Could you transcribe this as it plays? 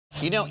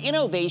You know,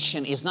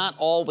 innovation is not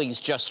always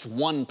just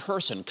one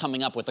person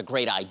coming up with a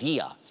great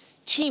idea.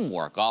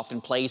 Teamwork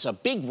often plays a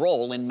big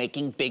role in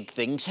making big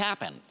things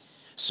happen.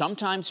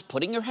 Sometimes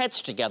putting your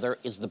heads together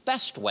is the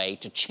best way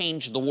to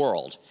change the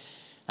world.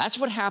 That's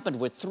what happened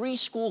with 3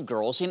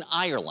 schoolgirls in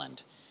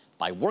Ireland.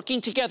 By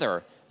working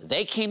together,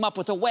 they came up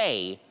with a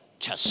way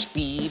to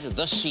speed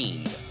the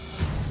seed.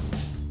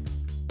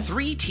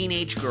 3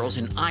 teenage girls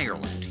in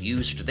Ireland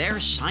used their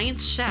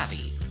science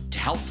savvy to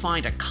help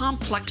find a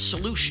complex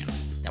solution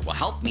that will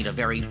help meet a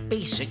very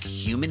basic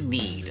human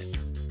need: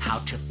 how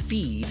to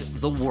feed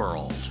the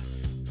world.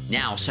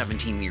 Now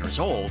 17 years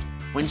old,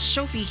 when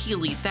Sophie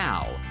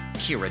Healy-Thau,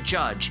 Kira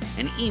Judge,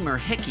 and Emer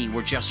Hickey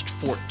were just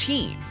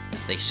 14,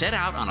 they set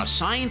out on a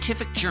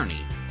scientific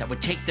journey that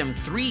would take them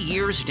 3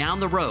 years down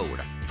the road,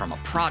 from a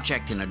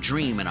project and a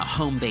dream in a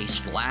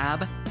home-based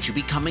lab to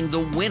becoming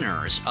the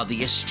winners of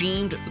the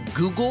esteemed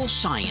Google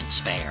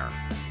Science Fair.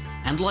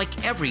 And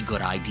like every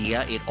good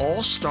idea, it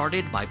all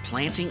started by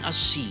planting a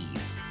seed.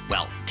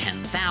 Well,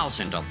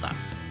 10,000 of them.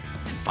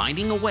 And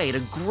finding a way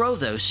to grow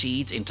those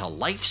seeds into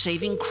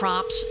life-saving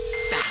crops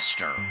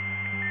faster.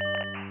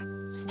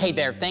 Hey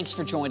there, thanks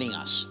for joining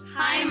us.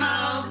 Hi,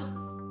 Mo.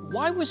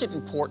 Why was it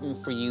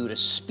important for you to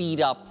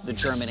speed up the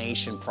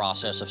germination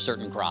process of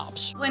certain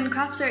crops? When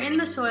crops are in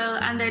the soil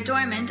and they're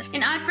dormant,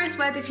 in adverse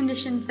weather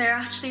conditions, they're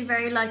actually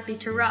very likely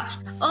to rot.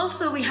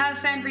 Also, we have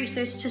found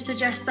research to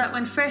suggest that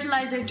when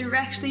fertilizer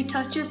directly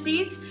touches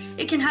seeds,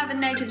 it can have a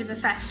negative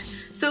effect.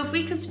 So if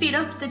we could speed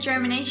up the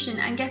germination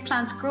and get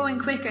plants growing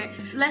quicker,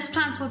 less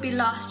plants will be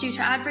lost due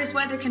to adverse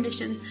weather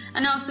conditions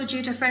and also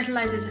due to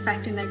fertilizers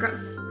affecting their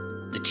growth.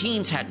 The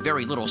teens had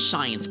very little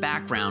science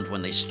background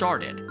when they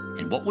started,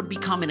 and what would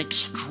become an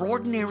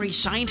extraordinary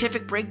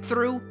scientific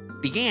breakthrough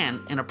began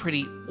in a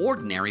pretty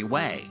ordinary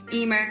way.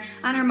 Emer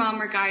and her mom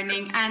were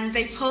gardening, and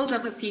they pulled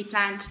up a pea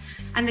plant,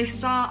 and they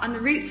saw on the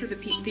roots of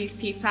these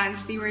pea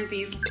plants there were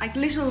these like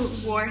little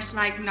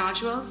wart-like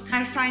nodules.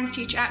 Our science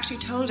teacher actually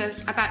told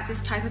us about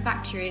this type of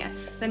bacteria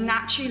that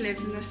naturally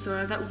lives in the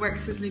soil that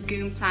works with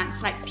legume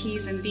plants like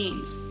peas and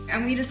beans.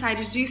 And we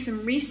decided to do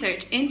some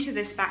research into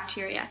this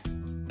bacteria.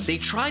 They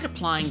tried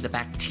applying the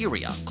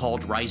bacteria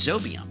called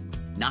rhizobium,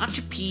 not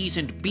to peas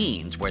and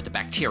beans where the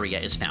bacteria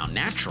is found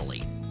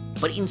naturally,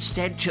 but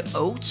instead to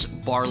oats,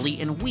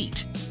 barley, and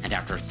wheat. And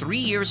after 3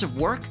 years of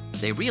work,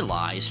 they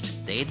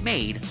realized they had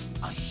made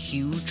a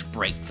huge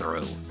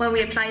breakthrough. When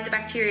we applied the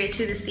bacteria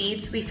to the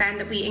seeds, we found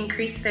that we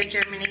increased their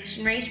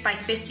germination rate by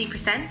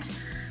 50%,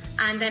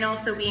 and then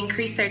also we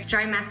increased their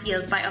dry mass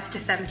yield by up to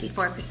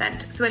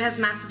 74%. So it has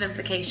massive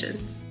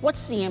implications.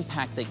 What's the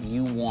impact that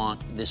you want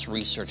this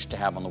research to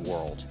have on the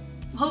world?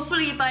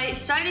 Hopefully, by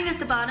starting at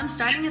the bottom,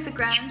 starting at the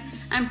ground,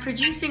 and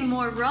producing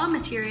more raw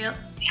material,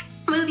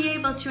 we'll be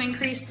able to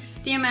increase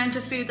the amount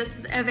of food that's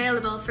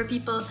available for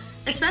people,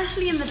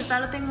 especially in the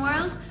developing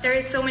world. There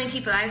is so many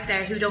people out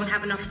there who don't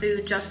have enough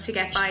food just to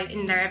get by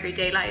in their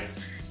everyday lives.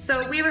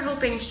 So we were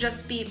hoping to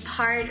just be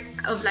part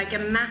of like a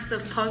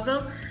massive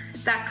puzzle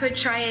that could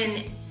try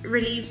and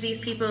relieve these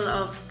people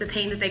of the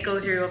pain that they go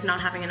through of not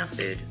having enough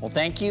food. Well,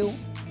 thank you,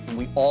 and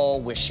we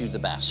all wish you the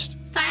best.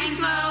 Thanks,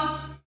 Mo.